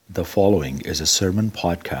The following is a sermon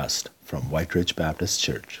podcast from White Ridge Baptist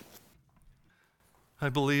Church. I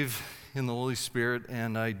believe in the Holy Spirit,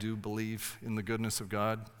 and I do believe in the goodness of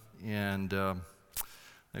God, and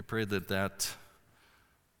I pray that that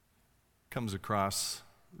comes across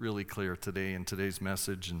really clear today in today's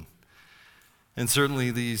message, and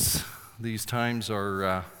certainly these times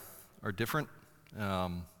are different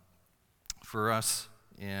for us,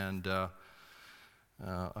 and I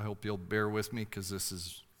hope you'll bear with me because this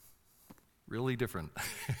is really different.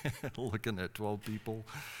 Looking at 12 people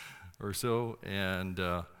or so, and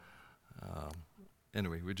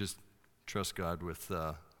anyway, we just trust God with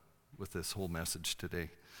this whole message today.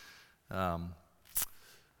 As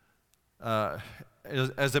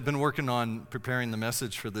I've been working on preparing the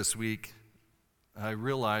message for this week, I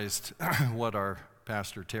realized what our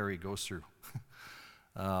pastor Terry goes through.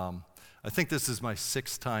 I think this is my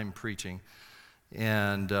 6th time preaching,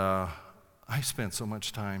 and I spent so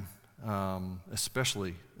much time,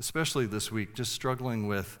 especially this week, just struggling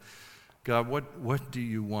with, God, what do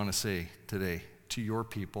you want to say today to your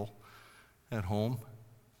people at home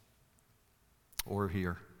or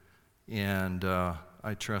here? And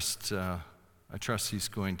I trust He's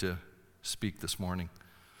going to speak this morning.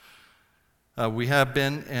 We have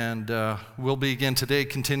been and will be again today,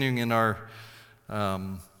 continuing in our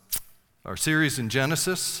series in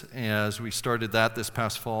Genesis, as we started that this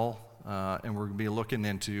past fall, and we're going to be looking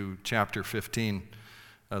into chapter 15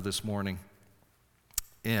 this morning.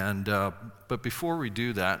 And but before we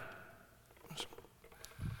do that,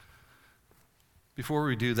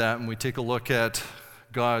 and we take a look at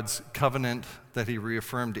God's covenant that He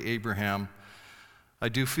reaffirmed to Abraham, I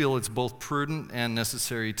do feel it's both prudent and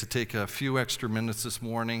necessary to take a few extra minutes this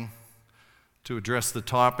morning to address the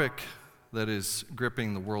topic that is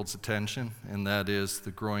gripping the world's attention, and that is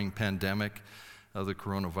the growing pandemic of the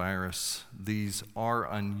coronavirus. These are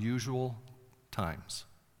unusual times,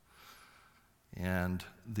 and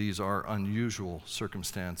these are unusual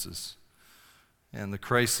circumstances. And the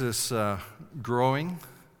crisis growing,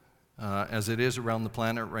 as it is around the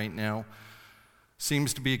planet right now,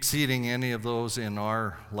 seems to be exceeding any of those in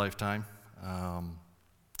our lifetime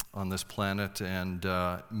on this planet, and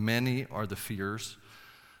many are the fears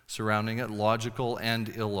surrounding it, logical and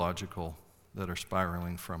illogical, that are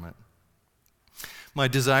spiraling from it. My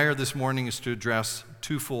desire this morning is to address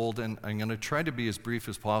twofold, and I'm going to try to be as brief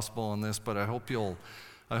as possible on this, but I hope you'll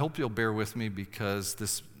bear with me, because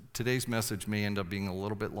today's message may end up being a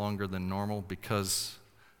little bit longer than normal, because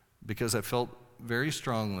I felt very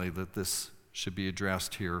strongly that this should be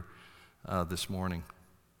addressed here this morning.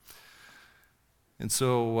 And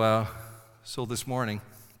so this morning,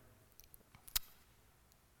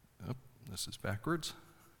 this is backwards.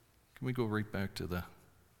 Can we go right back to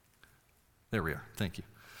there we are, thank you.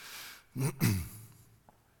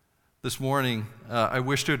 This morning, I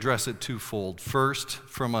wish to address it twofold. First,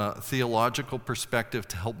 from a theological perspective,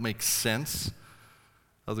 to help make sense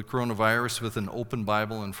of the coronavirus with an open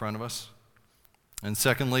Bible in front of us. And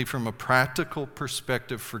secondly, from a practical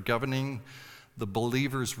perspective, for governing the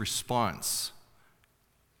believer's response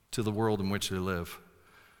to the world in which they live.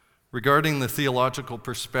 Regarding the theological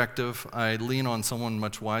perspective, I lean on someone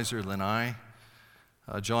much wiser than I,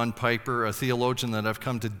 John Piper, a theologian that I've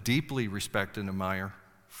come to deeply respect and admire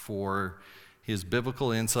for his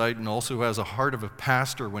biblical insight, and also has a heart of a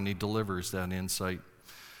pastor when he delivers that insight.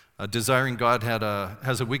 Desiring God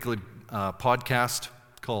has a weekly podcast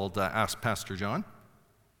called Ask Pastor John,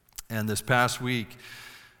 and this past week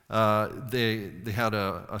they had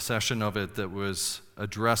a session of it that was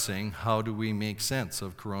addressing how do we make sense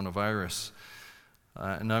of coronavirus,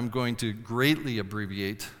 and I'm going to greatly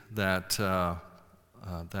abbreviate that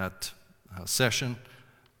session,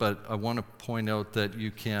 but I want to point out that you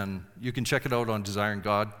can check it out on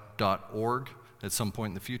desiringgod.org at some point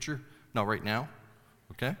in the future, not right now.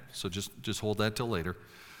 Okay, so just hold that till later.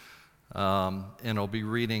 And I'll be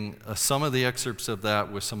reading some of the excerpts of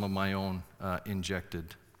that with some of my own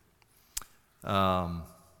injected. In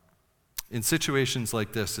situations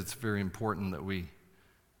like this, it's very important that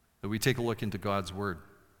we take a look into God's Word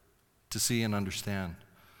to see and understand.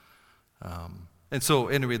 And so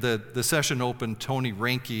anyway, the session opened, Tony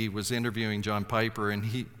Reinke was interviewing John Piper, and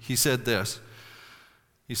he said this.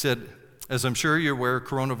 He said, "As I'm sure you're aware,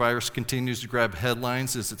 coronavirus continues to grab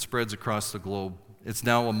headlines as it spreads across the globe. It's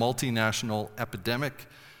now a multinational epidemic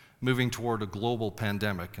moving toward a global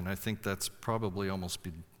pandemic," and I think that's probably almost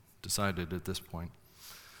been decided at this point.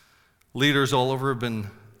 "Leaders all over have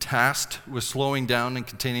been tasked with slowing down and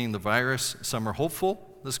containing the virus. Some are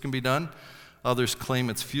hopeful this can be done. Others claim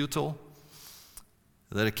it's futile.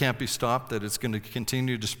 that it can't be stopped, that it's going to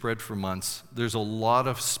continue to spread for months. There's a lot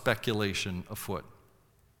of speculation afoot.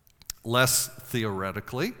 Less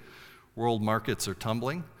theoretically, world markets are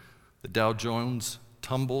tumbling. The Dow Jones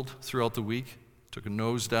tumbled throughout the week, took a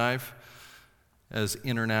nosedive as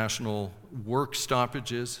international work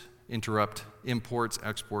stoppages interrupt imports,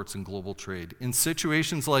 exports, and global trade. In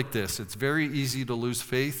situations like this, it's very easy to lose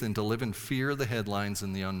faith and to live in fear of the headlines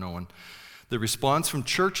and the unknown. The response from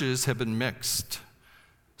churches have been mixed.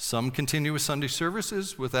 Some continue with Sunday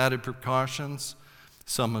services with added precautions.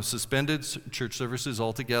 Some have suspended church services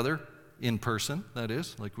altogether, in person, that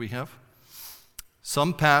is, like we have.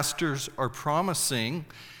 Some pastors are promising,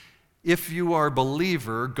 if you are a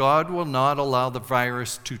believer, God will not allow the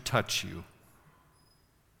virus to touch you.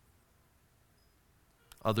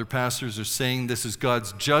 Other pastors are saying this is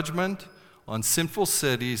God's judgment on sinful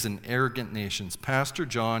cities and arrogant nations. Pastor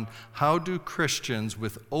John, how do Christians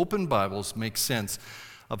with open Bibles make sense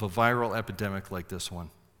of a viral epidemic like this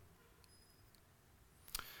one?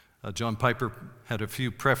 John Piper had a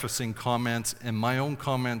few prefacing comments, and my own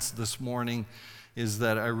comments this morning is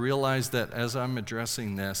that I realize that as I'm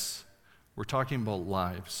addressing this, we're talking about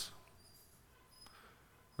lives.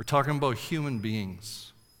 We're talking about human beings.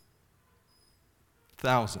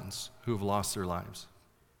 Thousands who have lost their lives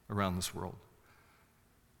around this world.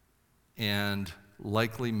 And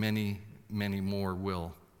likely many, many more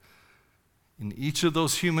will. And each of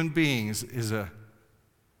those human beings is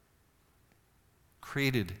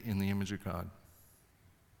created in the image of God.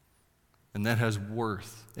 And that has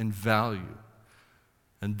worth and value.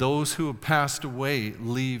 And those who have passed away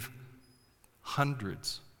leave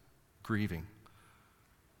hundreds grieving.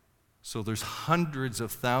 So there's hundreds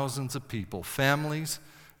of thousands of people, families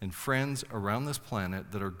and friends around this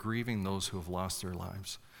planet that are grieving those who have lost their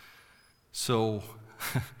lives. So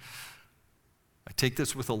I take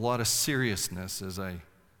this with a lot of seriousness as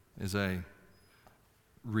I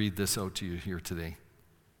read this out to you here today.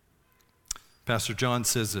 Pastor John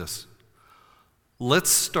says this: let's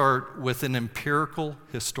start with an empirical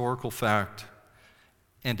historical fact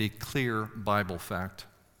and a clear Bible fact.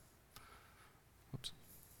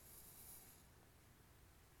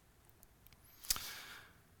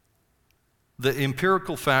 The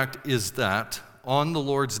empirical fact is that on the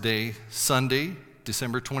Lord's Day, Sunday,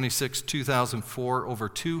 December 26, 2004, over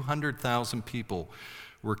 200,000 people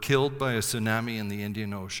were killed by a tsunami in the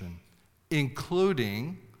Indian Ocean,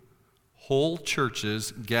 including whole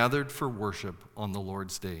churches gathered for worship on the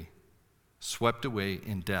Lord's Day, swept away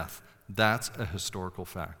in death. That's a historical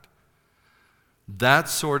fact. That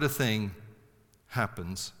sort of thing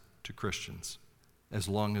happens to Christians, as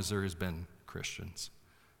long as there has been Christians.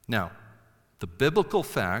 Now, the biblical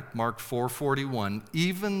fact, Mark 4:41,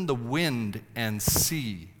 even the wind and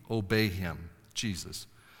sea obey him, Jesus.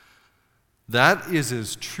 That is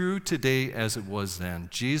as true today as it was then.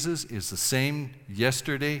 Jesus is the same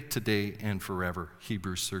yesterday, today, and forever,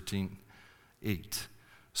 Hebrews 13:8.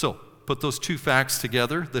 So, put those two facts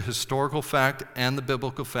together, the historical fact and the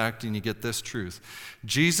biblical fact, and you get this truth.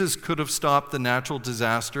 Jesus could have stopped the natural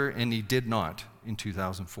disaster, and he did not in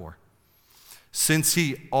 2004. Since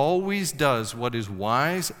he always does what is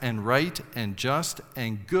wise and right and just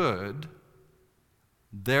and good,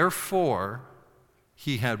 therefore,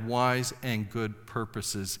 he had wise and good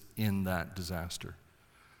purposes in that disaster.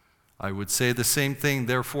 I would say the same thing,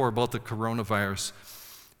 therefore, about the coronavirus.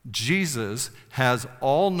 Jesus has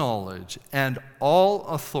all knowledge and all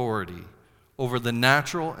authority over the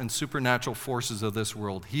natural and supernatural forces of this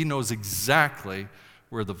world. He knows exactly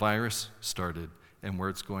where the virus started and where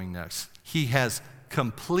it's going next. He has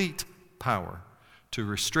complete power to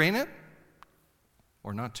restrain it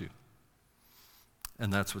or not to.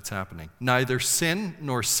 And that's what's happening. Neither sin,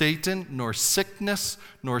 nor Satan, nor sickness,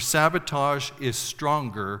 nor sabotage is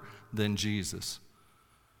stronger than Jesus.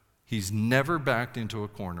 He's never backed into a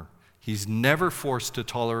corner. He's never forced to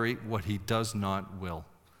tolerate what he does not will.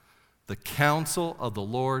 The counsel of the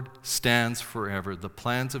Lord stands forever, the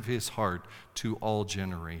plans of his heart to all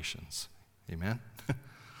generations. Amen?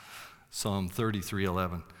 Psalm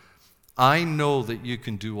 33:11. I know that you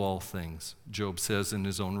can do all things, Job says in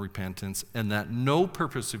his own repentance, and that no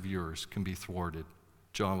purpose of yours can be thwarted.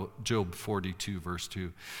 Job 42, verse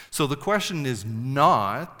 2. So the question is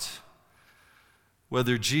not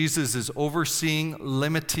whether Jesus is overseeing,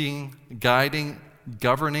 limiting, guiding,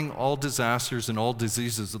 governing all disasters and all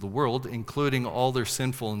diseases of the world, including all their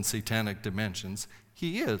sinful and satanic dimensions.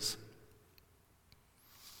 He is.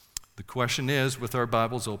 The question is, with our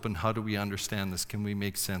Bibles open, how do we understand this? Can we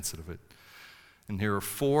make sense of it? And here are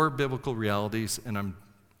 4 biblical realities, and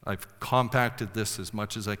I've compacted this as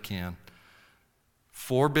much as I can.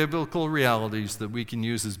 4 biblical realities that we can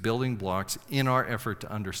use as building blocks in our effort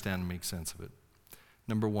to understand and make sense of it.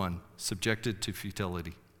 Number 1, subjected to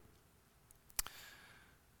futility.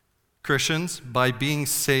 Christians, by being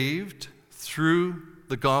saved through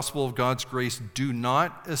the gospel of God's grace, do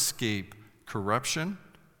not escape corruption,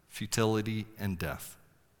 futility, and death.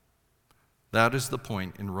 That is the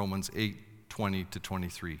point in Romans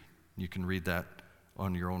 8:20-23. You can read that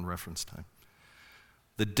on your own reference time.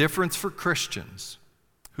 The difference for Christians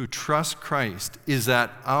who trust Christ is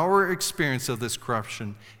that our experience of this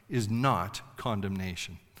corruption is not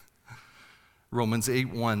condemnation. Romans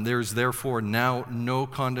 8:1, there is therefore now no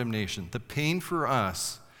condemnation. The pain for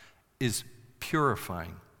us is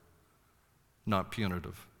purifying, not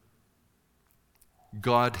punitive.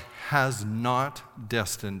 God has not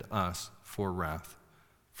destined us for wrath.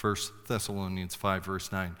 1 Thessalonians 5,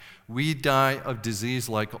 verse 9. We die of disease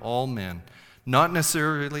like all men, not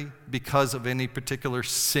necessarily because of any particular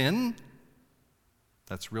sin.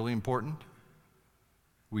 That's really important.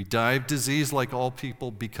 We die of disease like all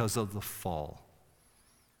people because of the fall.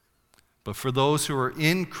 But for those who are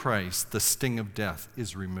in Christ, the sting of death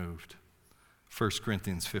is removed. 1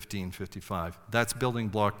 Corinthians 15:55. That's building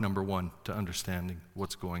block number 1 to understanding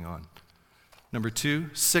what's going on. Number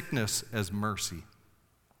 2, sickness as mercy.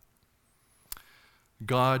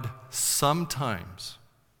 God sometimes,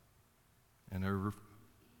 and I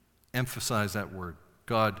emphasize that word,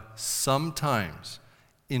 God sometimes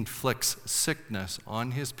inflicts sickness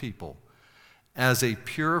on his people as a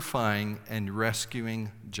purifying and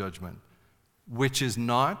rescuing judgment, which is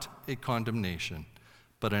not a condemnation,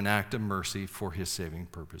 but an act of mercy for his saving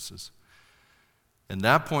purposes. And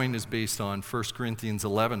that point is based on 1 Corinthians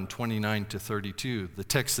 11:29-32, the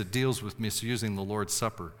text that deals with misusing the Lord's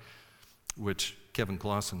Supper, which Kevin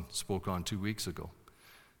Clausen spoke on 2 weeks ago.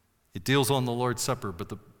 It deals on the Lord's Supper, but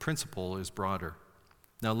the principle is broader.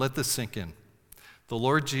 Now let this sink in. The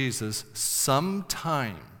Lord Jesus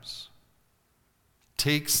sometimes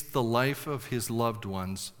takes the life of his loved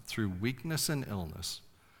ones through weakness and illness.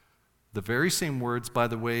 The very same words, by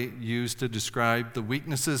the way, used to describe the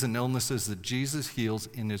weaknesses and illnesses that Jesus heals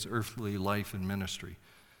in his earthly life and ministry.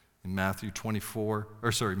 In Matthew 4,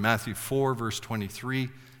 verse 23,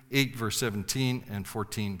 8, verse 17, and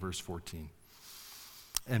 14, verse 14.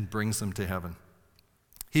 And brings them to heaven.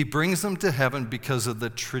 He brings them to heaven because of the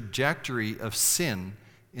trajectory of sin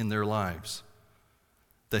in their lives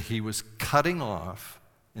that he was cutting off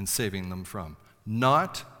and saving them from.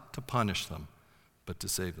 Not to punish them, but to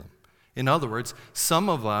save them. In other words, some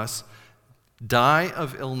of us die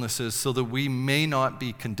of illnesses so that we may not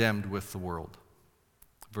be condemned with the world.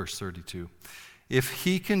 Verse 32. If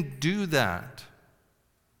he can do that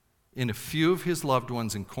in a few of his loved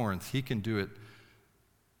ones in Corinth, he can do it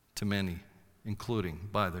to many, including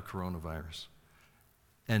by the coronavirus.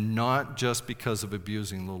 And not just because of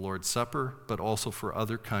abusing the Lord's Supper, but also for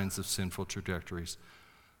other kinds of sinful trajectories.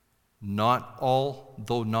 Not all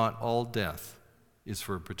death is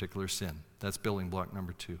for a particular sin. That's building block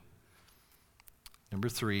number 2. Number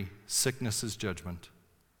 3, sickness is judgment.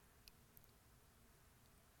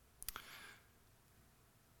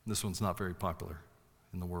 This one's not very popular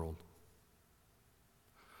in the world.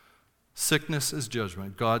 Sickness is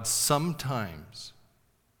judgment. God sometimes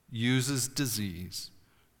uses disease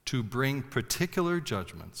to bring particular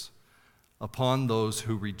judgments upon those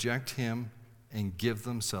who reject him and give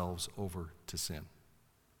themselves over to sin.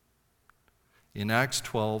 In Acts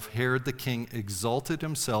 12, Herod the king exalted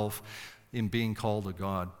himself in being called a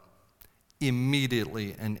god.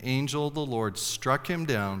 Immediately, an angel of the Lord struck him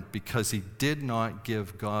down because he did not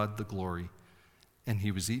give God the glory, and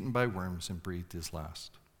he was eaten by worms and breathed his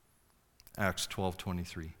last. Acts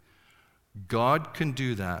 12:23. God can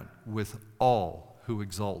do that with all who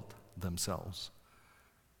exalt themselves,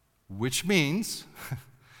 which means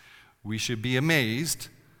we should be amazed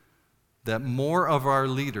that more of our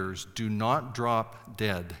leaders do not drop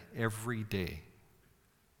dead every day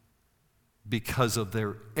because of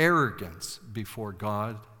their arrogance before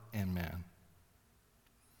God and man.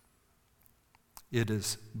 It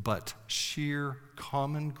is but sheer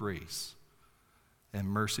common grace and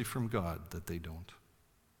mercy from God that they don't.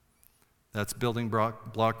 That's building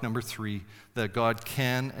block number 3, that God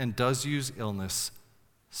can and does use illness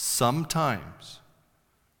sometimes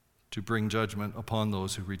to bring judgment upon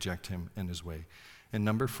those who reject him and his way. And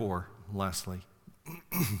number 4, lastly,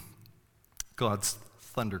 God's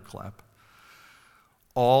thunderclap.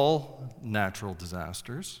 All natural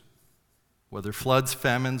disasters, whether floods,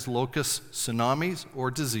 famines, locusts, tsunamis, or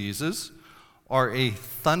diseases, are a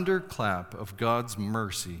thunderclap of God's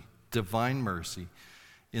mercy, divine mercy,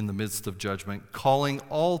 in the midst of judgment, calling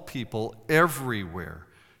all people everywhere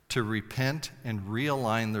to repent and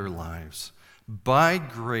realign their lives by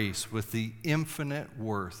grace with the infinite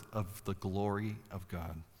worth of the glory of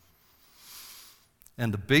God.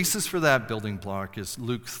 And the basis for that building block is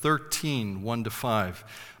Luke 13, 1-5.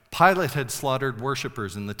 Pilate had slaughtered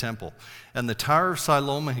worshipers in the temple, and the Tower of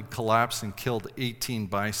Siloam had collapsed and killed 18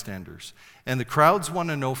 bystanders. And the crowds want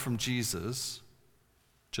to know from Jesus,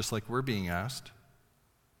 just like we're being asked,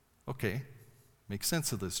 okay, make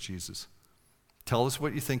sense of this, Jesus. Tell us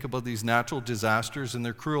what you think about these natural disasters and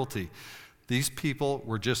their cruelty. These people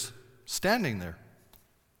were just standing there,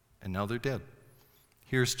 and now they're dead.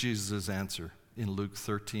 Here's Jesus' answer in Luke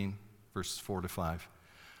 13, verses 4-5.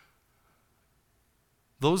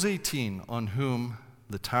 Those 18 on whom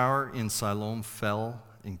the tower in Siloam fell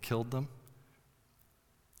and killed them,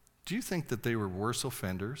 do you think that they were worse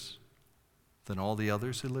offenders than all the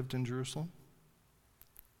others who lived in Jerusalem?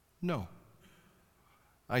 No.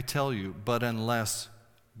 I tell you, but unless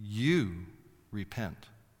you repent,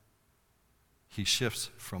 he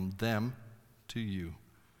shifts from them to you.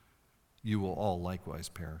 You will all likewise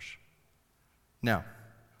perish. Now,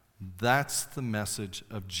 that's the message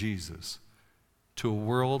of Jesus to a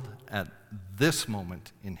world at this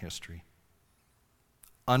moment in history,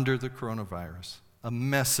 under the coronavirus, a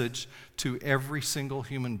message to every single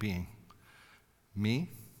human being. Me,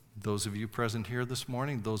 those of you present here this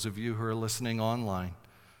morning, those of you who are listening online,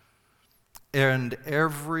 and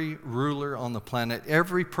every ruler on the planet,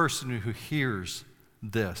 every person who hears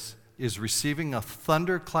this is receiving a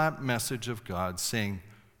thunderclap message of God saying,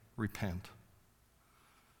 repent.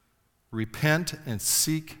 Repent and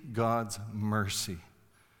seek God's mercy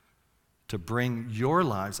to bring your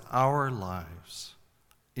lives, our lives,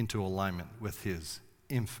 into alignment with his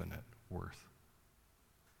infinite worth.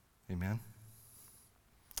 Amen?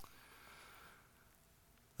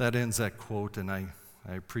 That ends that quote, and I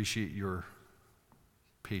appreciate your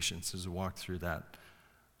patience as we walk through that.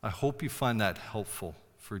 I hope you find that helpful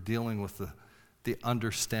for dealing with the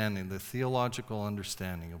understanding, the theological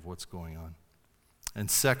understanding of what's going on. And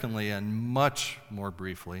secondly, and much more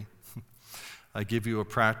briefly, I give you a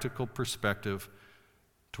practical perspective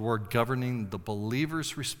toward governing the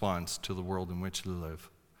believer's response to the world in which they live.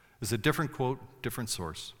 It's a different quote, different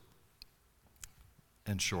source,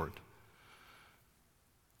 and short.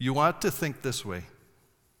 You ought to think this way.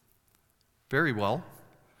 Very well.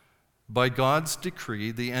 By God's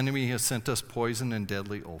decree, the enemy has sent us poison and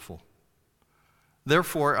deadly offal.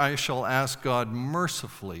 Therefore, I shall ask God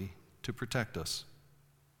mercifully to protect us.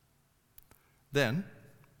 Then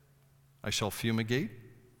I shall fumigate,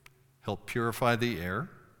 help purify the air,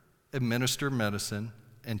 administer medicine,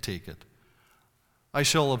 and take it. I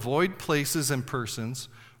shall avoid places and persons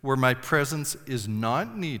where my presence is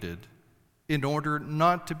not needed in order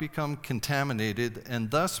not to become contaminated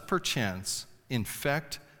and thus perchance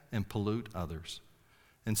infect and pollute others,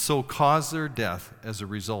 and so cause their death as a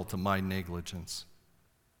result of my negligence.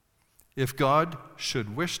 If God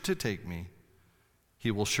should wish to take me,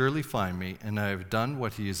 he will surely find me, and I have done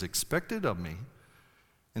what he is expected of me,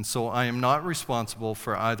 and so I am not responsible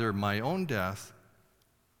for either my own death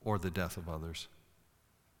or the death of others.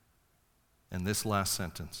 And this last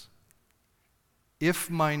sentence. If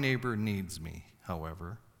my neighbor needs me,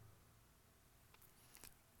 however,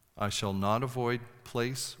 I shall not avoid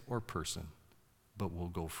place or person, but will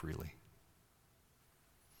go freely.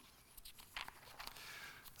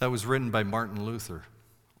 That was written by Martin Luther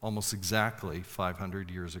almost exactly 500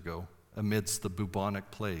 years ago amidst the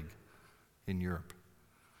bubonic plague in Europe.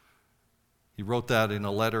 He wrote that in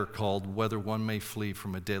a letter called Whether One May Flee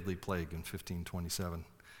from a Deadly Plague in 1527.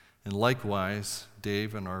 And likewise,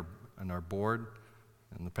 Dave and our board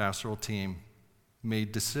and the pastoral team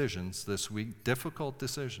made decisions this week, difficult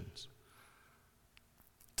decisions,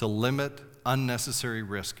 to limit unnecessary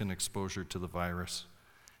risk and exposure to the virus.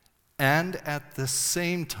 And at the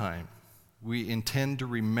same time, we intend to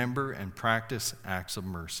remember and practice acts of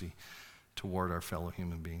mercy toward our fellow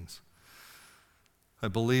human beings. I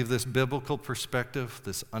believe this biblical perspective,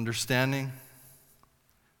 this understanding,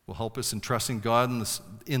 will help us in trusting God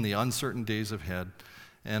in the uncertain days ahead,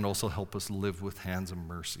 and also help us live with hands of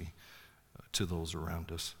mercy to those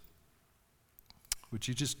around us. Would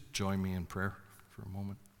you just join me in prayer for a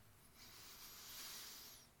moment?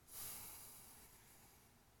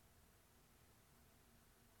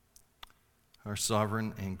 Our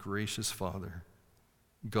sovereign and gracious Father,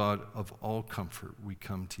 God of all comfort, we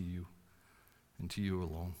come to you and to you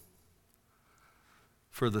alone.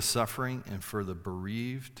 For the suffering and for the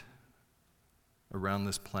bereaved around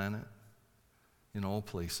this planet, in all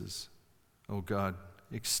places, oh God,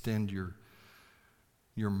 extend your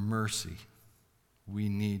your mercy. We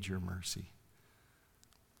need your mercy.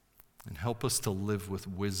 And help us to live with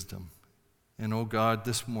wisdom. And oh God,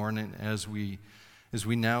 this morning as we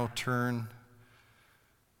now turn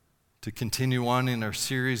to continue on in our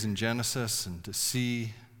series in Genesis and to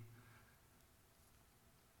see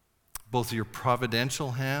both your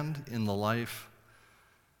providential hand in the life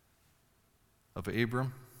of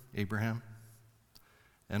Abraham,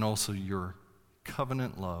 and also your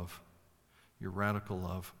covenant love, your radical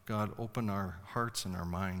love. God, open our hearts and our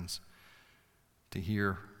minds to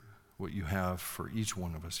hear what you have for each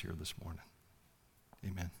one of us here this morning.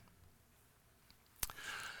 Amen.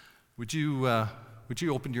 Would you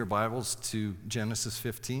open your Bibles to Genesis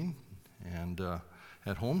 15? And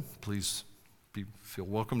at home, please feel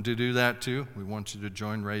welcome to do that too. We want you to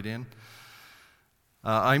join right in.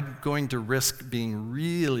 I'm going to risk being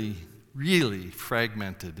really, really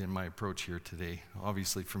fragmented in my approach here today.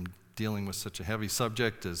 Obviously, from dealing with such a heavy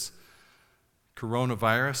subject as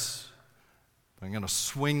coronavirus, I'm going to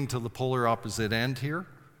swing to the polar opposite end here.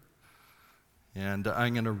 And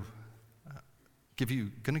I'm going to give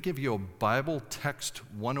you a Bible Text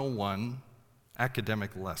 101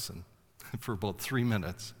 academic lesson for about 3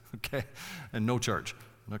 minutes, okay? And no charge.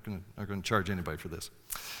 I'm not going to charge anybody for this.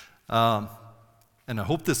 And I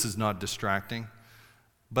hope this is not distracting,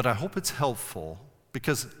 but I hope it's helpful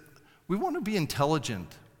because we want to be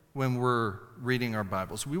intelligent when we're reading our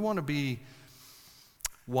Bibles. We want to be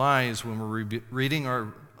wise when we're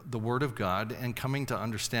reading the Word of God and coming to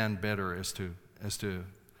understand better as to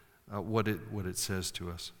what it says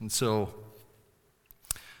to us. And so,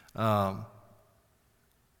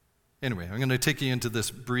 anyway, I'm going to take you into this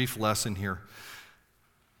brief lesson here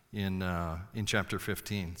in chapter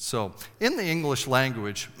 15. So, in the English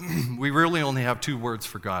language, we really only have two words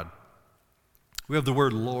for God. We have the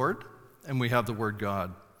word Lord, and we have the word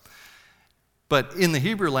God. But in the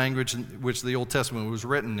Hebrew language, which the Old Testament was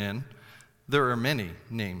written in, there are many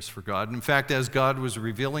names for God. In fact, as God was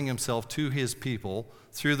revealing himself to his people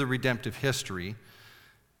through the redemptive history,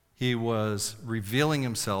 he was revealing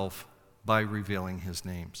himself by revealing his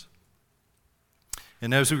names.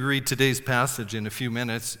 And as we read today's passage in a few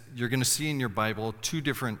minutes, you're going to see in your Bible two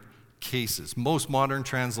different cases. Most modern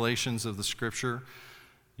translations of the scripture,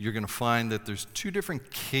 you're going to find that there's two different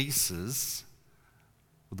cases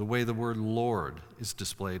of the way the word Lord is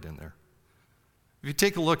displayed in there. If you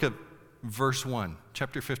take a look at verse 1,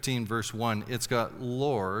 chapter 15, verse 1, it's got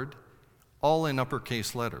Lord all in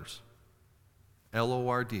uppercase letters.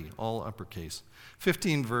 L-O-R-D, all uppercase.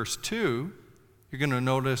 15, verse 2, you're going to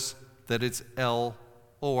notice that it's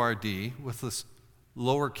L-O-R-D with this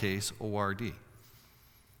lowercase O-R-D.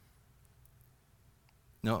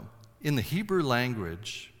 Now, in the Hebrew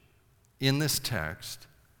language, in this text,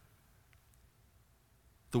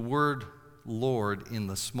 the word Lord in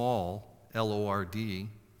the small L-O-R-D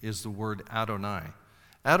is the word Adonai.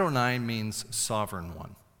 Adonai means sovereign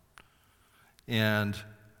one. And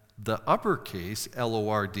the uppercase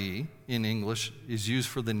L-O-R-D in English is used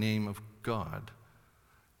for the name of God.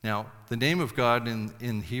 Now, the name of God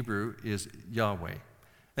in Hebrew is Yahweh.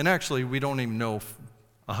 And actually, we don't even know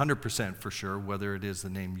 100% for sure whether it is the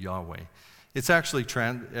name Yahweh. It's actually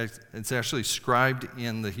scribed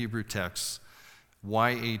in the Hebrew text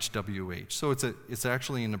YHWH. So it's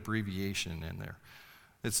actually an abbreviation in there.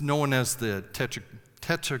 It's known as the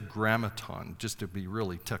Tetragrammaton, just to be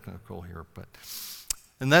really technical here.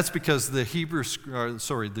 And that's because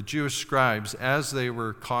the Jewish scribes, as they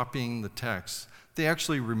were copying the text, they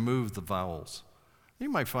actually removed the vowels.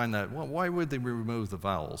 You might find that, well, why would they remove the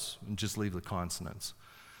vowels and just leave the consonants?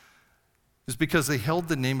 It's because they held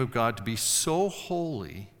the name of God to be so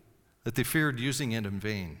holy that they feared using it in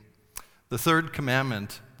vain. The third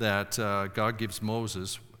commandment that God gives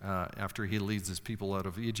Moses after he leads his people out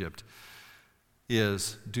of Egypt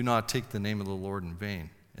is, do not take the name of the Lord in vain.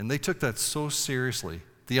 And they took that so seriously,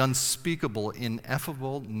 the unspeakable,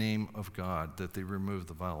 ineffable name of God, that they removed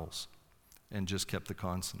the vowels and just kept the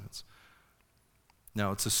consonants.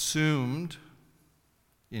 Now, it's assumed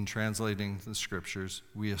in translating the scriptures,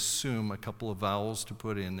 we assume a couple of vowels to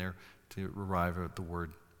put in there to arrive at the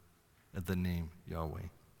word, at the name Yahweh.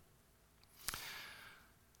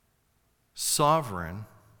 Sovereign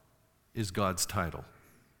is God's title.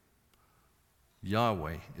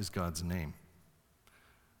 Yahweh is God's name.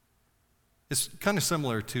 It's kind of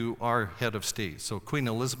similar to our head of state. So Queen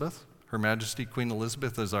Elizabeth, Her Majesty Queen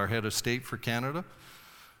Elizabeth, is our head of state for Canada,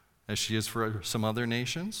 as she is for some other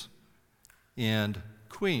nations. And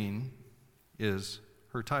Queen is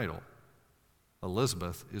her title.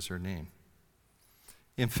 Elizabeth is her name.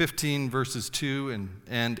 In 15 verses 2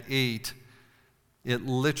 and 8, It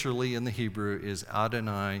literally in the Hebrew is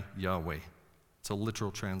Adonai Yahweh. It's a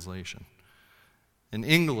literal translation. In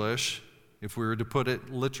English, if we were to put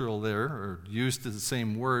it literal there, or use the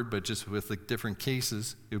same word, but just with the different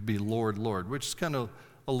cases, it would be Lord, Lord, which is kind of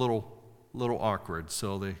a little awkward.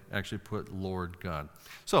 So they actually put Lord God.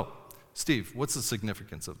 So, Steve, what's the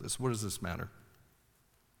significance of this? What does this matter?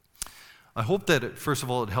 I hope that, first of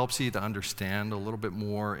all, it helps you to understand a little bit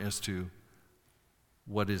more as to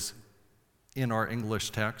what is in our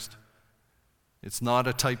English text. It's not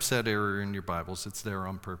a typeset error in your Bibles. It's there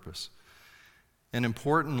on purpose. And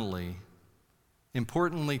importantly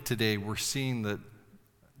today, we're seeing that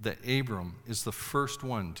Abram is the first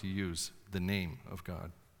one to use the name of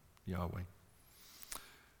God, Yahweh.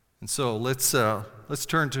 And so let's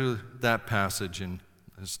turn to that passage, and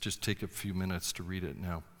let's just take a few minutes to read it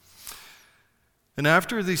now. And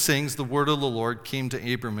after these things, the word of the Lord came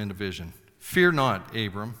to Abram in a vision. Fear not,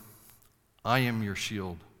 Abram, I am your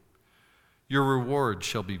shield. Your reward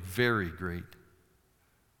shall be very great.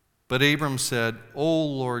 But Abram said, O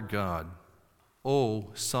Lord God, O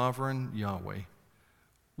sovereign Yahweh,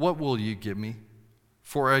 what will you give me?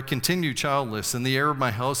 For I continue childless, and the heir of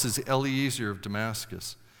my house is Eliezer of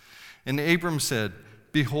Damascus. And Abram said,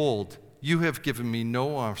 Behold, you have given me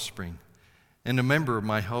no offspring, and a member of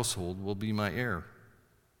my household will be my heir.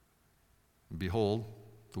 And behold,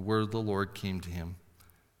 the word of the Lord came to him.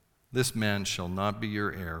 This man shall not be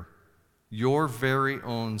your heir. Your very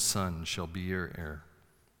own son shall be your heir.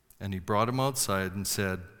 And he brought him outside and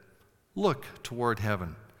said, Look toward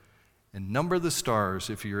heaven, and number the stars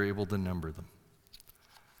if you are able to number them.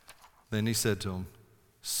 Then he said to him,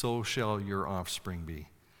 So shall your offspring be.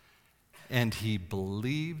 And he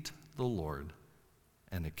believed the Lord,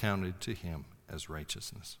 and it counted to him as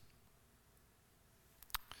righteousness.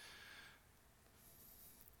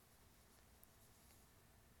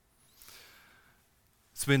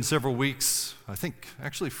 It's been several weeks, I think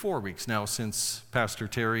actually 4 weeks now, since Pastor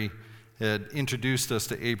Terry had introduced us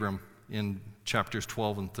to Abram in chapters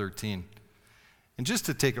 12 and 13. And just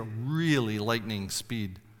to take a really lightning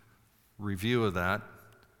speed review of that,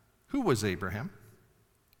 who was Abraham?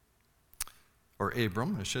 Or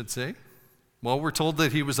Abram, I should say. Well, we're told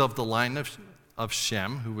that he was of the line of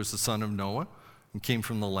Shem, who was the son of Noah, and came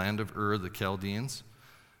from the land of Ur, the Chaldeans.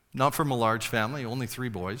 Not from a large family, only 3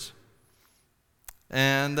 boys.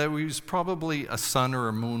 And that he was probably a sun or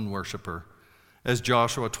a moon worshiper. As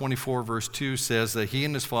Joshua 24 verse 2 says, that he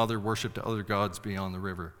and his father worshipped other gods beyond the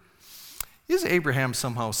river. Is Abraham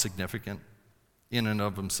somehow significant in and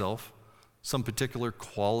of himself? Some particular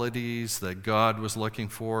qualities that God was looking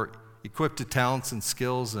for, equipped to talents and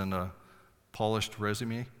skills and a polished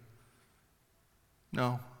resume?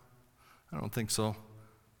 No, I don't think so.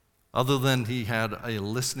 Other than he had a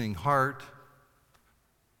listening heart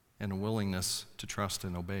and a willingness to trust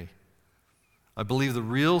and obey. I believe the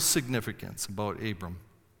real significance about Abram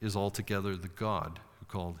is altogether the God who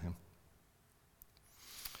called him.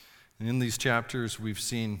 And in these chapters, we've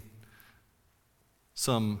seen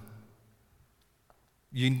some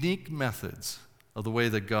unique methods of the way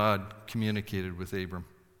that God communicated with Abram.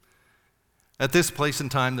 At this place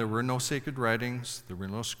and time, there were no sacred writings, there were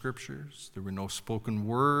no scriptures, there were no spoken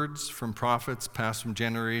words from prophets passed from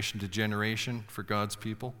generation to generation for God's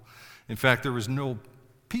people. In fact, there was no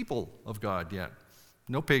people of God yet.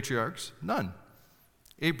 No patriarchs, none.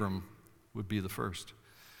 Abram would be the first.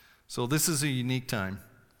 So this is a unique time.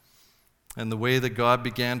 And the way that God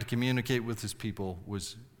began to communicate with his people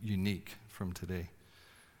was unique from today.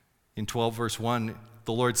 In 12 verse 1,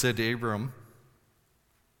 the Lord said to Abram,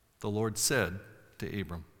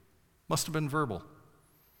 must have been verbal.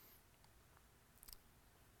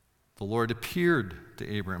 The Lord appeared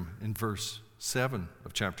to Abram in verse 7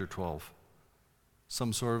 of chapter 12.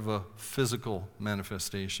 Some sort of a physical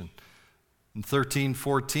manifestation. In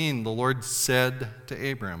 13:14, the Lord said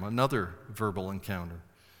to Abram, another verbal encounter.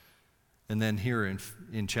 And then here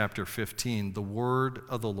in chapter 15, the word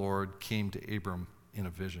of the Lord came to Abram in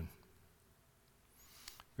a vision.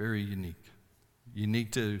 Very unique.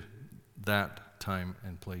 Unique to that time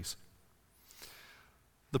and place.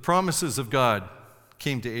 The promises of God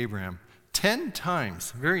came to Abraham 10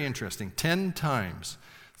 times, very interesting, 10 times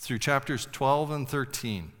through chapters 12 and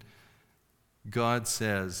 13. God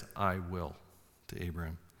says, I will, to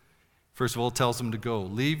Abraham. First of all, it tells him to go,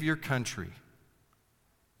 leave your country,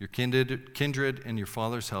 your kindred and your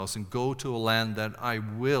father's house, and go to a land that I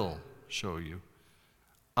will show you.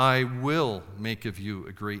 I will make of you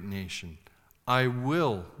a great nation. I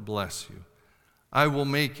will bless you. I will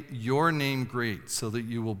make your name great so that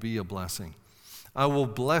you will be a blessing. I will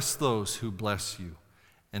bless those who bless you,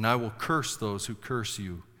 and I will curse those who curse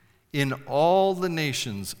you. In all the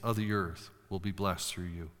nations of the earth will be blessed through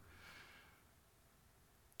you.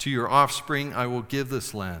 To your offspring I will give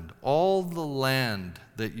this land. All the land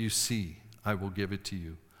that you see, I will give it to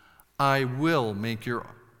you. I will make your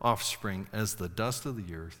offspring as the dust of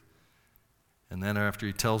the earth. And then after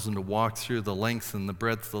he tells them to walk through the length and the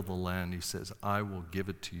breadth of the land, he says, I will give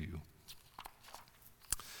it to you.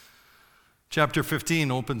 Chapter 15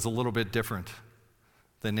 opens a little bit different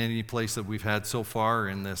than any place that we've had so far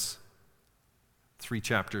in this 3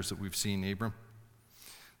 chapters that we've seen Abram.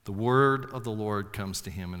 The word of the Lord comes to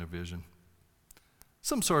him in a vision.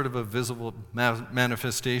 Some sort of a visible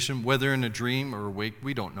manifestation, whether in a dream or awake,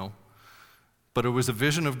 we don't know. But it was a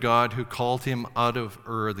vision of God who called him out of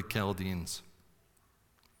Ur of the Chaldeans.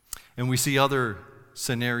 And we see other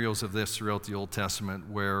scenarios of this throughout the Old Testament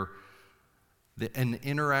where an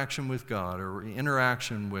interaction with God or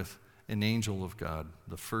interaction with an angel of God,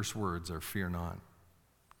 the first words are, fear not.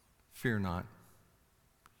 Fear not.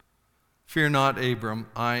 Fear not, Abram,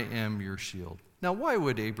 I am your shield. Now, why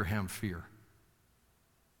would Abraham fear?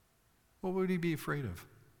 What would he be afraid of?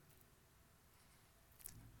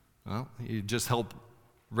 Well, he just helped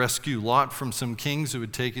rescue Lot from some kings who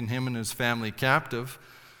had taken him and his family captive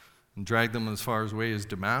and dragged them as far away as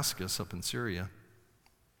Damascus up in Syria.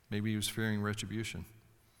 Maybe he was fearing retribution.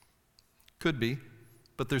 Could be,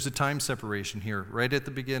 but there's a time separation here. Right at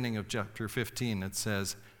the beginning of chapter 15, it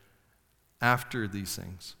says, after these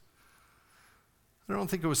things. I don't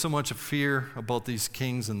think it was so much a fear about these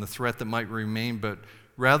kings and the threat that might remain, but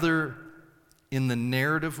rather in the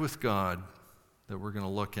narrative with God that we're going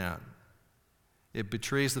to look at, it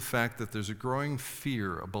betrays the fact that there's a growing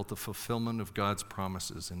fear about the fulfillment of God's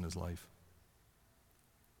promises in his life.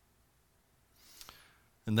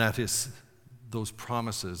 And that is those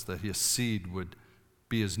promises that his seed would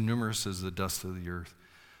be as numerous as the dust of the earth.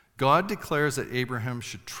 God declares that Abraham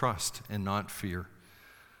should trust and not fear,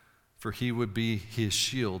 for he would be his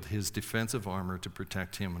shield, his defensive armor to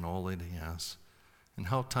protect him and all that he has. And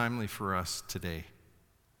how timely for us today.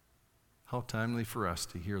 How timely for us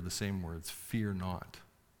to hear the same words, fear not.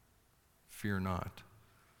 Fear not.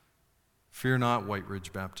 Fear not, White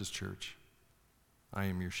Ridge Baptist Church. I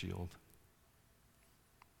am your shield.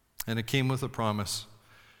 And it came with a promise,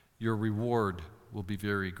 your reward will be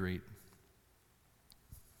very great.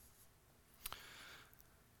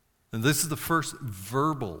 And this is the first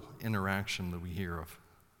verbal interaction that we hear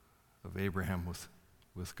of Abraham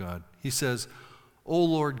with God. He says, O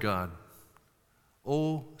Lord God,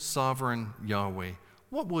 O sovereign Yahweh,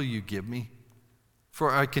 what will you give me?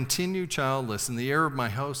 For I continue childless, and the heir of my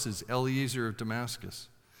house is Eliezer of Damascus.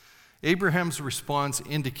 Abraham's response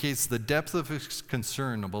indicates the depth of his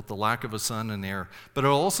concern about the lack of a son and heir, but it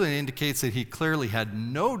also indicates that he clearly had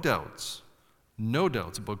no doubts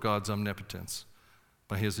about God's omnipotence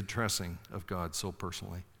by his addressing of God so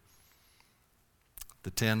personally. The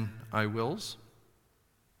 10 I wills,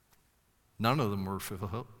 none of them were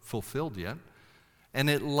fulfilled yet, and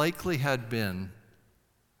it likely had been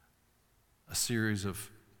a series of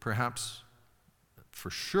perhaps, for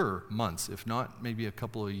sure, months, if not maybe a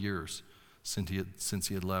couple of years since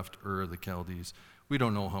he had left Ur of the Chaldees. We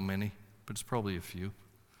don't know how many, but it's probably a few.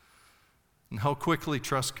 And how quickly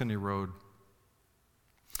trust can erode.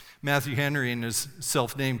 Matthew Henry, in his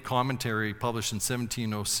self-named commentary published in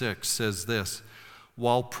 1706, says this,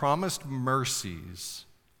 while promised mercies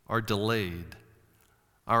are delayed,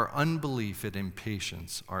 our unbelief and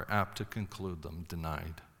impatience are apt to conclude them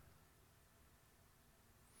denied.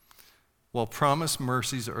 While promised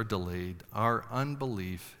mercies are delayed, our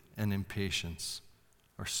unbelief and impatience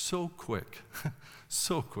are so quick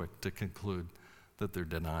to conclude that they're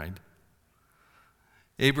denied.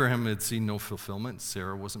 Abraham had seen no fulfillment.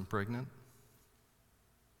 Sarah wasn't pregnant.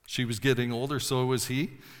 She was getting older, so was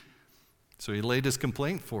he. So he laid his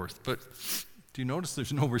complaint forth. But do you notice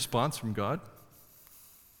there's no response from God?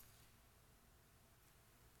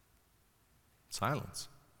 Silence.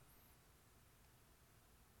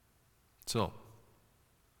 So,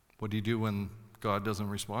 what do you do when God doesn't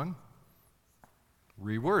respond?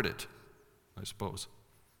 Reword it, I suppose.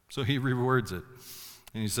 So he rewords it.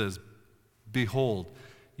 And he says, behold,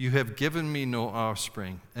 you have given me no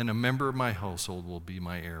offspring, and a member of my household will be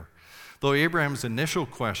my heir. Though Abraham's initial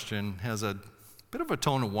question has a bit of a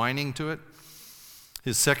tone of whining to it,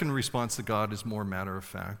 his second response to God is more matter of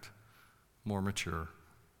fact, more mature.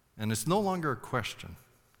 And it's no longer a question,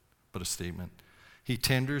 but a statement. He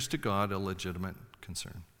tenders to God a legitimate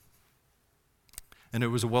concern. And it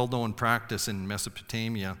was a well-known practice in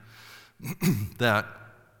Mesopotamia that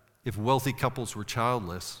if wealthy couples were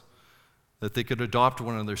childless, that they could adopt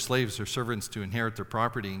one of their slaves or servants to inherit their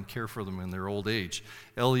property and care for them in their old age.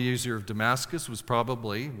 Eliezer of Damascus was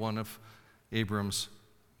probably one of Abram's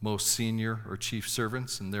most senior or chief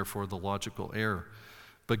servants, and therefore the logical heir.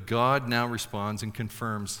 But God now responds and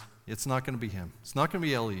confirms it's not going to be him. It's not going to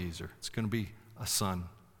be Eliezer. It's going to be a son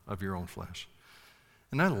of your own flesh.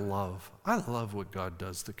 And I love what God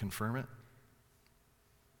does to confirm it.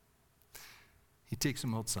 He takes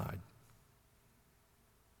him outside.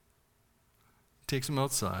 Takes him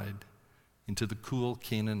outside into the cool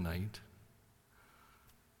Canaan night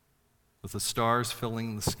with the stars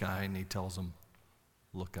filling the sky, and he tells him,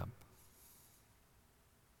 look up.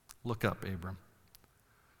 Look up, Abram.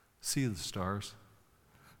 See the stars.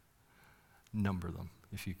 Number them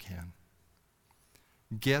if you can.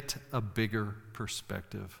 Get a bigger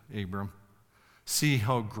perspective, Abram. See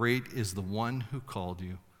how great is the one who called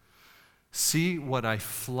you. See what I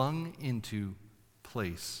flung into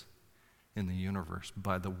place in the universe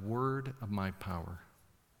by the word of my power.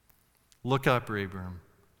 Look up, Abram,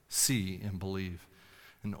 see and believe.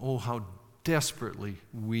 And oh, how desperately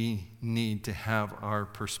we need to have our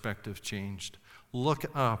perspective changed. Look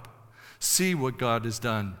up, see what God has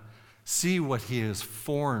done, see what he has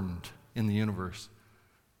formed in the universe.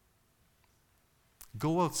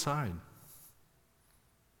 Go outside.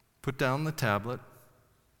 Put down the tablet,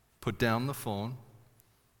 put down the phone,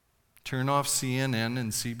 turn off CNN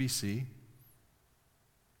and CBC,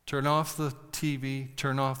 turn off the TV,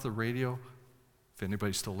 turn off the radio, if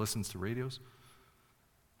anybody still listens to radios,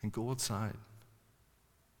 and go outside.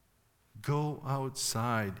 Go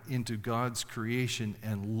outside into God's creation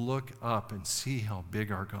and look up and see how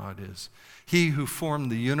big our God is. He who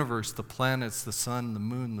formed the universe, the planets, the sun, the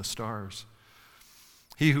moon, the stars.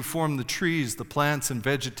 He who formed the trees, the plants, and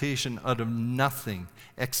vegetation out of nothing,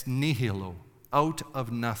 ex nihilo, out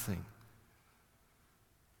of nothing.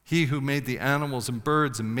 He who made the animals and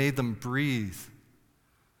birds and made them breathe.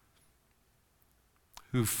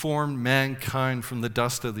 Who formed mankind from the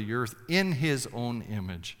dust of the earth in his own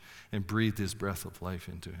image and breathed his breath of life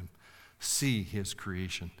into him. See his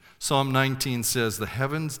creation. Psalm 19 says, the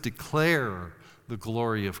heavens declare the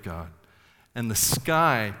glory of God, and the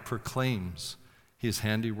sky proclaims his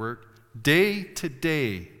handiwork. Day to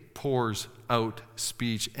day pours out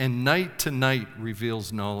speech, and night to night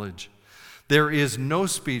reveals knowledge. There is no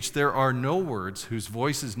speech, there are no words whose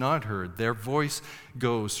voice is not heard. Their voice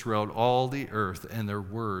goes throughout all the earth, and their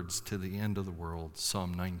words to the end of the world.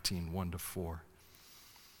 Psalm 19, 1-4.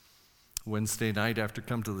 Wednesday night after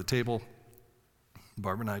come to the table,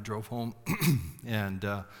 Barbara and I drove home, and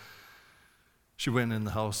she went in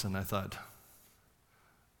the house, and I thought,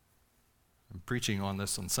 I'm preaching on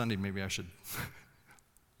this on Sunday, maybe I should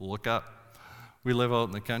look up. We live out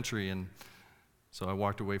in the country, and so I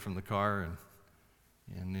walked away from the car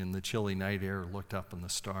and in the chilly night air looked up, and the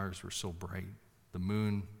stars were so bright. The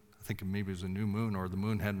moon, I think maybe it was a new moon, or the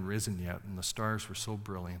moon hadn't risen yet, and the stars were so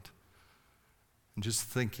brilliant. And just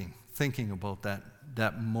thinking about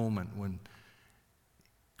that moment when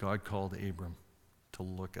God called Abram to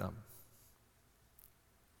look up.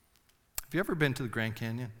 Have you ever been to the Grand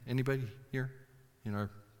Canyon? Anybody here in our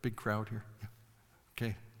big crowd here? Yeah.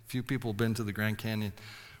 Okay, a few people have been to the Grand Canyon.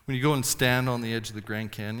 When you go and stand on the edge of the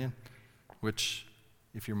Grand Canyon, which,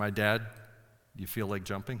 if you're my dad, you feel like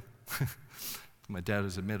jumping. My dad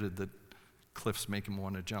has admitted that cliffs make him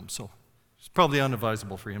want to jump, so it's probably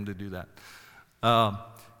unadvisable for him to do that.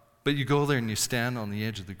 But you go there and you stand on the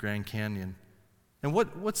edge of the Grand Canyon, and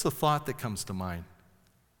what's the thought that comes to mind?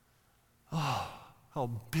 Oh, how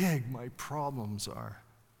big my problems are,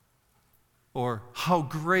 or how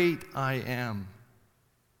great I am.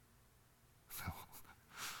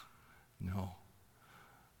 No.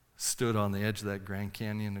 Stood on the edge of that Grand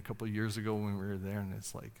Canyon a couple of years ago when we were there, and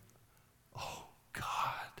it's like, oh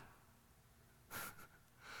God.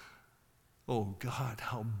 Oh God,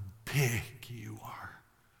 how big you are.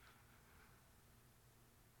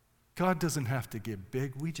 God doesn't have to get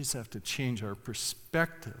big. We just have to change our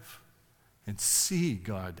perspective and see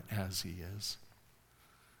God as he is.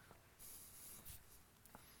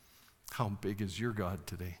 How big is your God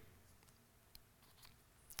today?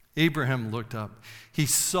 Abraham looked up. He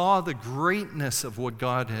saw the greatness of what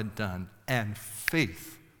God had done, and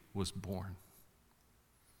faith was born.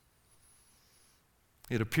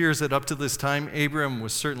 It appears that up to this time, Abraham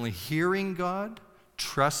was certainly hearing God,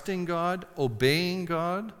 trusting God, obeying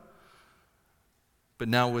God, but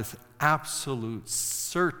now with absolute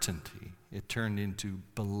certainty, it turned into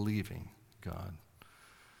believing God.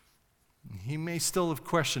 He may still have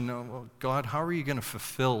questioned, oh, God, how are you going to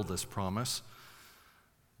fulfill this promise?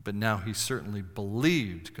 but now he certainly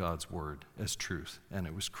believed God's word as truth, and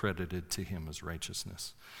it was credited to him as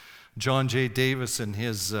righteousness. John J. Davis, in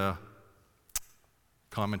his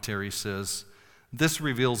commentary, says, "This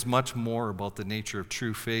reveals much more about the nature of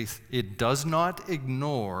true faith. It does not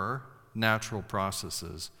ignore natural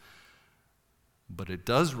processes, but it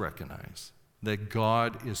does recognize that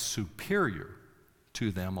God is superior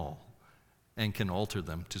to them all and can alter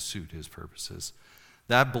them to suit his purposes."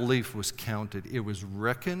 That belief was counted. It was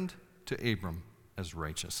reckoned to Abram as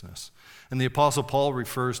righteousness. And the Apostle Paul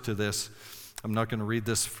refers to this. I'm not going to read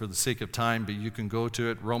this for the sake of time, but you can go to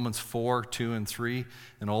it. Romans 4, 2 and 3,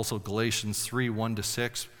 and also Galatians 3, 1 to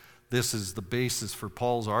 6. This is the basis for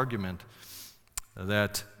Paul's argument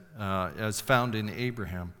that, as found in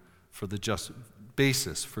Abraham, for the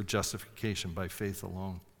basis for justification by faith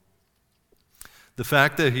alone. The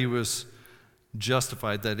fact that he was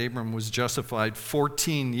justified, that Abram was justified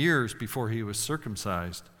 14 years before he was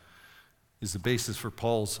circumcised, is the basis for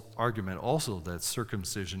Paul's argument also that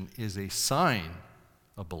circumcision is a sign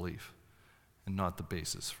of belief and not the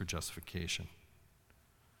basis for justification.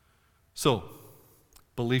 So,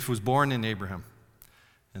 belief was born in Abraham,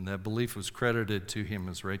 and that belief was credited to him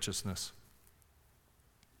as righteousness.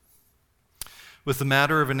 With the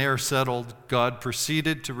matter of an heir settled, God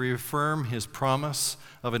proceeded to reaffirm his promise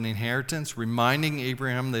of an inheritance, reminding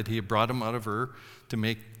Abraham that he had brought him out of Ur to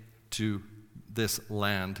make to this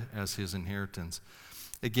land as his inheritance.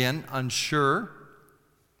 Again, unsure,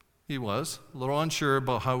 he was a little unsure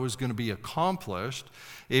about how it was going to be accomplished.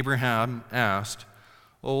 Abraham asked,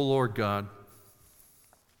 "O Lord God,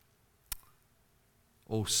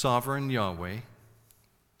 O sovereign Yahweh,"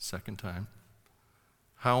 second time,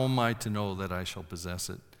 "how am I to know that I shall possess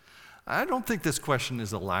it?" I don't think this question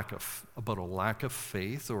is about a lack of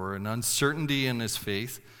faith or an uncertainty in his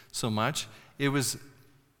faith so much.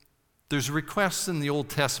 There's requests in the Old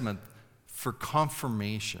Testament for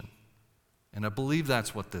confirmation, and I believe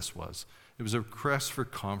that's what this was. It was a request for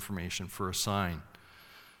confirmation, for a sign.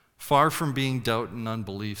 Far from being doubt and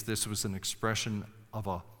unbelief, this was an expression of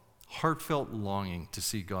a heartfelt longing to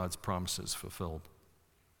see God's promises fulfilled.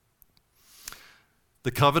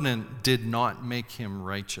 The covenant did not make him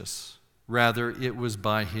righteous. Rather, it was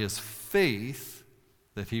by his faith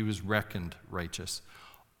that he was reckoned righteous.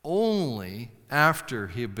 Only after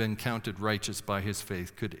he had been counted righteous by his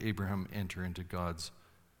faith could Abraham enter into God's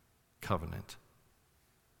covenant.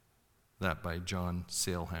 That by John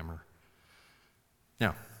Sailhammer.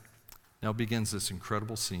 Now begins this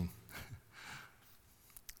incredible scene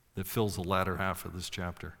that fills the latter half of this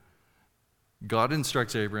chapter. God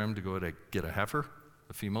instructs Abraham to go to get a heifer,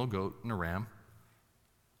 a female goat, and a ram,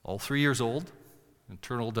 all 3 years old, an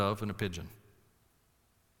turtle dove, and a pigeon.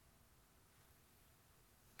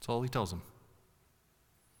 That's all he tells him.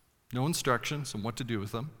 No instructions on what to do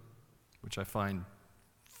with them, which I find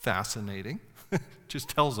fascinating. Just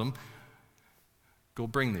tells him, go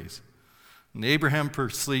bring these. And Abraham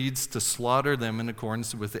proceeds to slaughter them in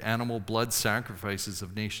accordance with the animal blood sacrifices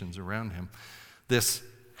of nations around him. This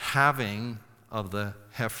halving of the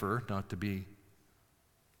heifer, not to be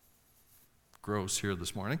gross here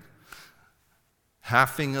this morning,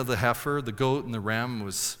 halving of the heifer, the goat, and the ram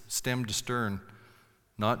was stem to stern,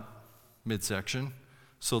 not midsection.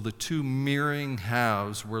 So the two mirroring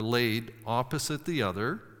halves were laid opposite the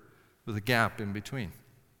other with a gap in between.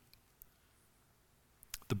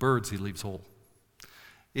 The birds he leaves whole.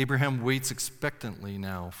 Abraham waits expectantly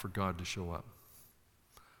now for God to show up,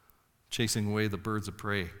 chasing away the birds of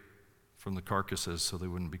prey from the carcasses so they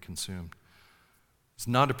wouldn't be consumed. It's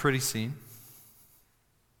not a pretty scene.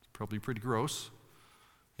 It's probably pretty gross.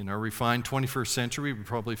 In our refined 21st century, we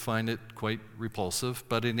probably find it quite repulsive,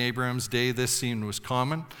 but in Abraham's day, this scene was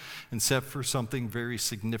common and set for something very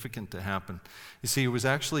significant to happen. You see, it was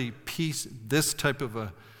actually peace. This type of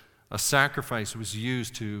a sacrifice was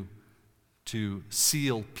used to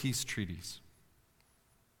seal peace treaties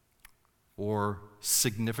or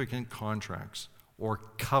significant contracts or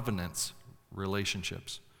covenants,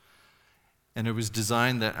 relationships. And it was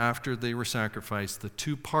designed that after they were sacrificed, the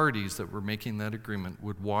two parties that were making that agreement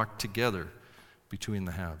would walk together between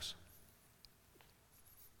the halves.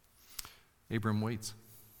 Abram waits.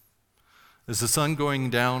 As the sun going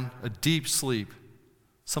down, a deep sleep,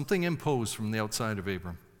 something imposed from the outside of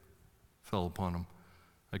Abram fell upon him,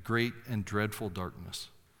 a great and dreadful darkness.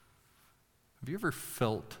 Have you ever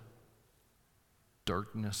felt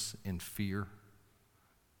darkness and fear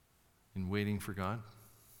in waiting for God?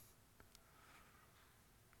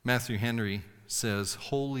 Matthew Henry says,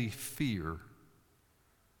 holy fear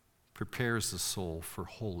prepares the soul for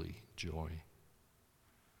holy joy.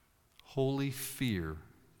 Holy fear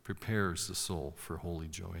prepares the soul for holy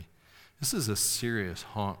joy. This is a serious,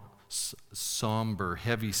 somber,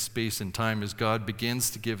 heavy space and time as God begins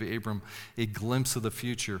to give Abram a glimpse of the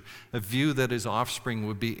future, a view that his offspring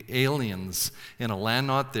would be aliens in a land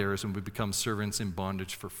not theirs and would become servants in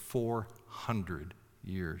bondage for 400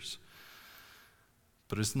 years.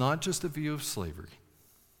 But it's not just a view of slavery,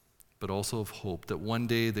 but also of hope that one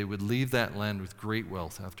day they would leave that land with great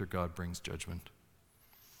wealth after God brings judgment.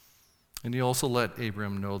 And he also let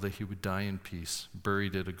Abram know that he would die in peace,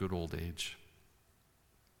 buried at a good old age.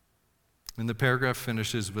 And the paragraph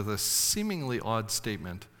finishes with a seemingly odd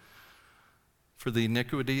statement: for the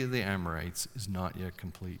iniquity of the Amorites is not yet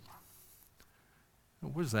complete.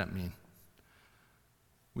 What does that mean?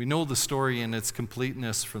 We know the story in its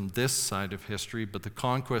completeness from this side of history, but the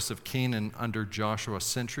conquest of Canaan under Joshua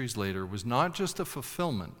centuries later was not just a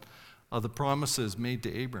fulfillment of the promises made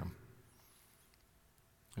to Abram.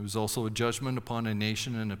 It was also a judgment upon a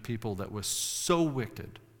nation and a people that was so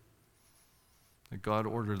wicked that God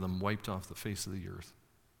ordered them wiped off the face of the earth.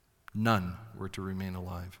 None were to remain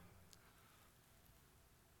alive.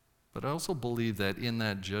 But I also believe that in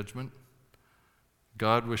that judgment,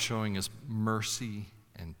 God was showing us mercy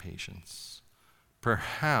and patience.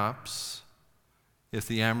 Perhaps if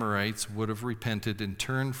the Amorites would have repented and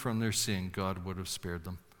turned from their sin, God would have spared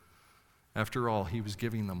them. After all, he was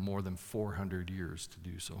giving them more than 400 years to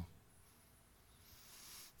do so.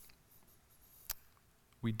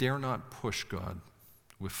 We dare not push God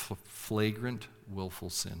with flagrant, willful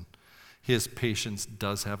sin. His patience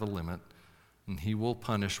does have a limit, and he will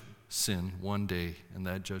punish sin one day, and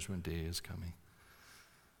that judgment day is coming.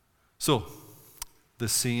 So, the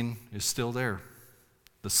scene is still there.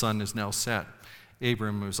 The sun is now set.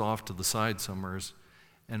 Abram is off to the side somewhere,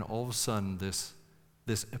 and all of a sudden, this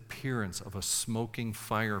appearance of a smoking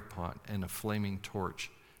fire pot and a flaming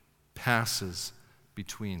torch passes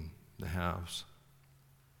between the halves.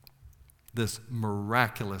 This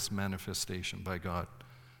miraculous manifestation by God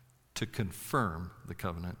to confirm the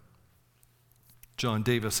covenant. John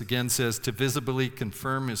Davis again says, to visibly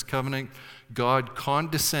confirm his covenant, God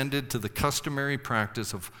condescended to the customary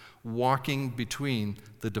practice of walking between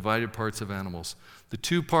the divided parts of animals. The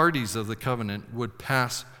two parties of the covenant would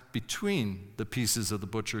pass between the pieces of the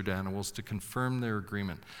butchered animals to confirm their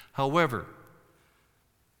agreement. However,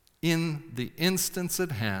 in the instance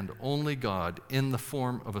at hand, only God, in the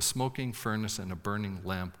form of a smoking furnace and a burning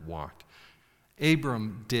lamp, walked.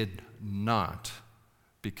 Abram did not,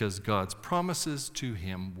 because God's promises to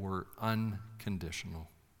him were unconditional.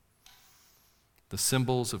 The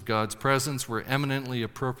symbols of God's presence were eminently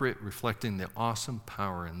appropriate, reflecting the awesome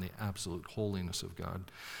power and the absolute holiness of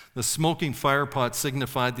God. The smoking firepot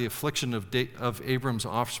signified the affliction of Abram's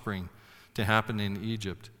offspring to happen in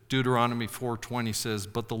Egypt. Deuteronomy 4:20 says,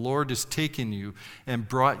 "But the Lord has taken you and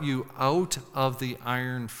brought you out of the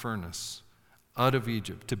iron furnace, out of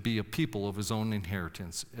Egypt, to be a people of his own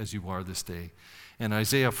inheritance, as you are this day." And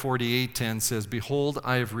Isaiah 48:10 says, "Behold,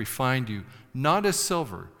 I have refined you, not as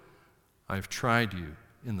silver. I have tried you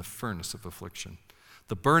in the furnace of affliction."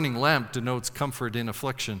 The burning lamp denotes comfort in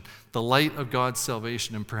affliction, the light of God's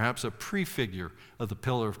salvation, and perhaps a prefigure of the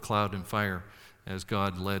pillar of cloud and fire as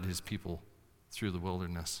God led his people through the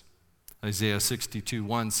wilderness. Isaiah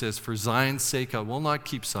 62:1 says, "For Zion's sake I will not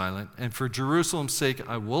keep silent, and for Jerusalem's sake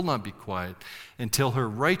I will not be quiet, until her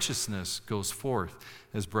righteousness goes forth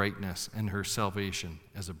as brightness, and her salvation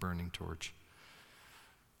as a burning torch.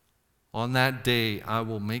 On that day I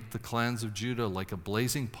will make the clans of Judah like a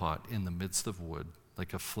blazing pot in the midst of wood,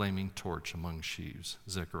 like a flaming torch among sheaves."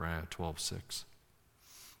 Zechariah 12:6.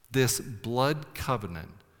 This blood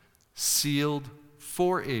covenant sealed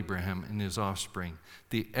for Abraham and his offspring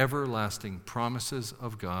the everlasting promises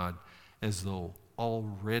of God as though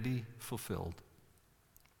already fulfilled.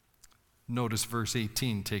 Notice verse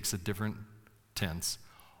 18 takes a different tense.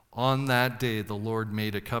 "On that day the Lord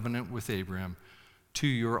made a covenant with Abraham. To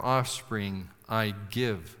your offspring I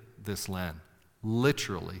give this land."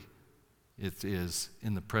 Literally, it is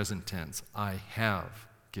in the present tense. I have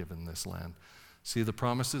given this land. See, the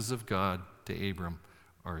promises of God to Abram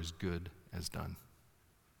are as good as done.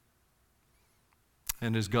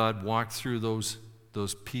 And as God walked through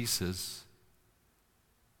those pieces,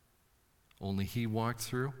 only he walked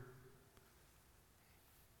through,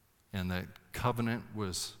 and that covenant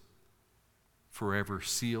was forever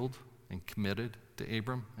sealed and committed to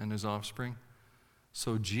Abram and his offspring,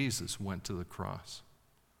 so Jesus went to the cross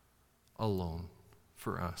alone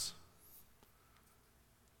for us.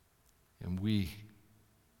 And we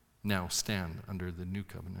now stand under the new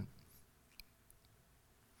covenant.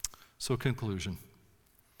 So, conclusion.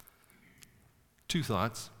 2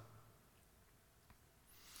 thoughts.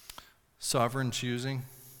 Sovereign choosing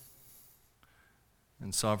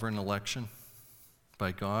and sovereign election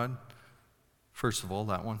by God. First of all,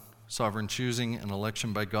 that one. Sovereign choosing and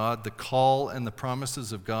election by God. The call and the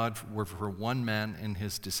promises of God were for one man and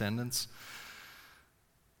his descendants.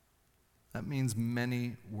 That means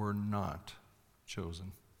many were not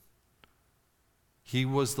chosen. He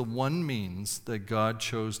was the one means that God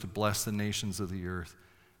chose to bless the nations of the earth,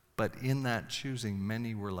 but in that choosing,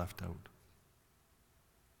 many were left out.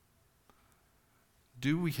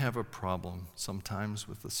 Do we have a problem sometimes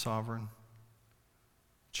with the sovereign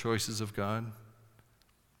choices of God?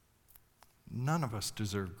 None of us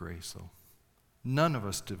deserve grace, though. None of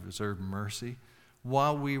us deserve mercy.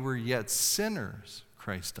 While we were yet sinners,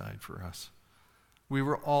 Christ died for us. We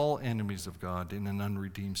were all enemies of God in an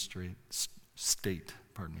unredeemed state.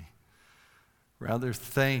 Rather,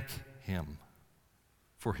 thank him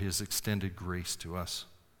for his extended grace to us.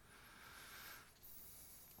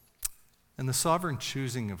 And the sovereign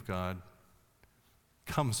choosing of God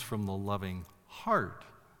comes from the loving heart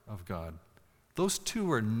of God. Those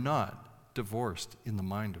two are not divorced in the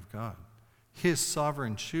mind of God. His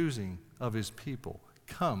sovereign choosing of his people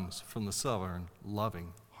comes from the sovereign,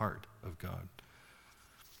 loving heart of God.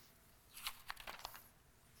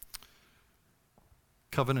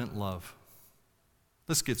 Covenant love.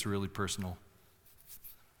 This gets really personal.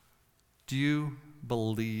 Do you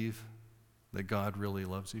believe that God really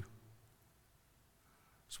loves you?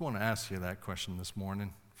 I just want to ask you that question this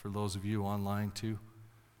morning, for those of you online too.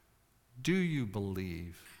 Do you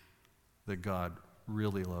believe that God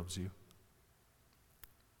really loves you?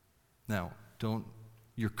 Now,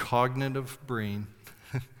 your cognitive brain,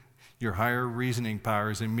 your higher reasoning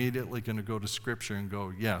power is immediately going to go to Scripture and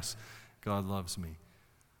go, yes, God loves me.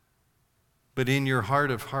 But in your heart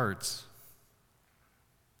of hearts,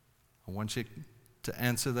 I want you to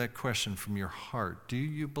answer that question from your heart. Do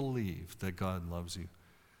you believe that God loves you?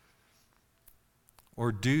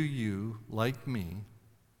 Or do you, like me,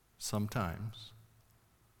 sometimes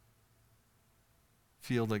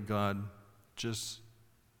feel that God just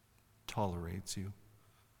tolerates you?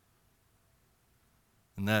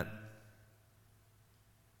 And that,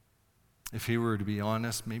 if he were to be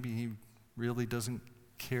honest, maybe he really doesn't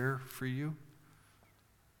care for you?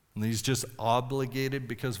 And he's just obligated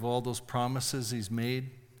because of all those promises he's made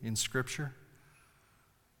in Scripture?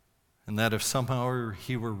 And that if somehow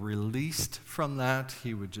he were released from that,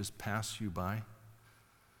 he would just pass you by?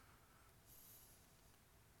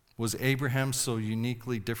 Was Abraham so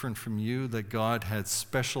uniquely different from you that God had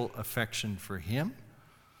special affection for him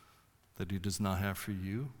that he does not have for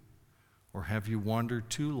you? Or have you wandered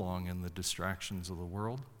too long in the distractions of the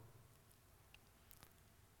world?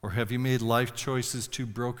 Or have you made life choices too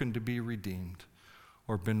broken to be redeemed?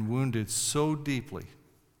 Or been wounded so deeply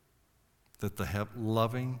that the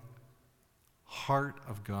loving heart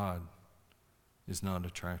of God is not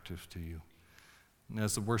attractive to you? And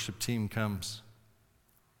as the worship team comes,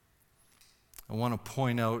 I want to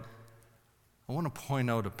point out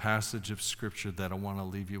a passage of Scripture that I want to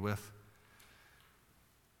leave you with.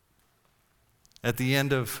 At the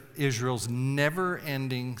end of Israel's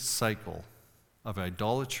never-ending cycle of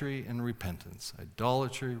idolatry and repentance,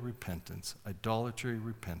 idolatry, repentance, idolatry,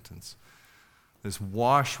 repentance, this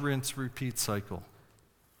wash, rinse, repeat cycle,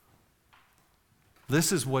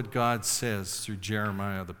 this is what God says through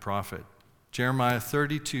Jeremiah the prophet. Jeremiah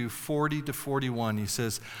 32, 40 to 41, he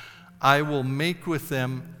says, I will make with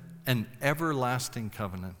them an everlasting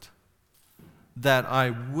covenant, that I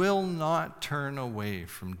will not turn away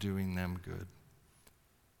from doing them good.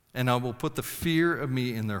 And I will put the fear of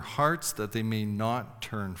me in their hearts, that they may not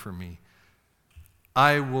turn from me.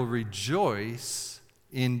 I will rejoice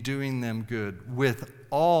in doing them good with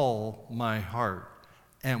all my heart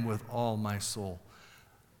and with all my soul.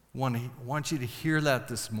 I want you to hear that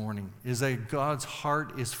this morning, is that God's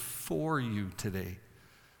heart is for you today,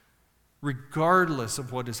 regardless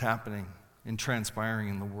of what is happening and transpiring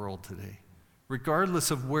in the world today,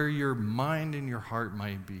 regardless of where your mind and your heart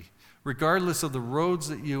might be, regardless of the roads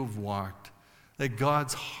that you've walked, that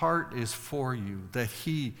God's heart is for you, that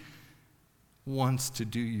he wants to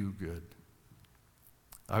do you good.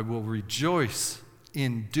 I will rejoice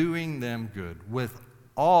in doing them good with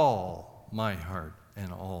all my heart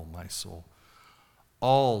and all my soul.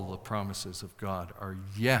 All the promises of God are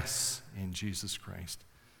yes in Jesus Christ.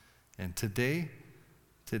 And today,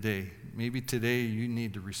 maybe today you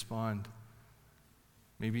need to respond.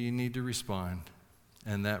 Maybe you need to respond,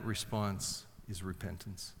 and that response is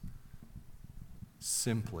repentance.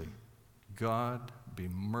 Simply, God, be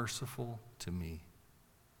merciful to me,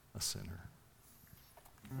 a sinner.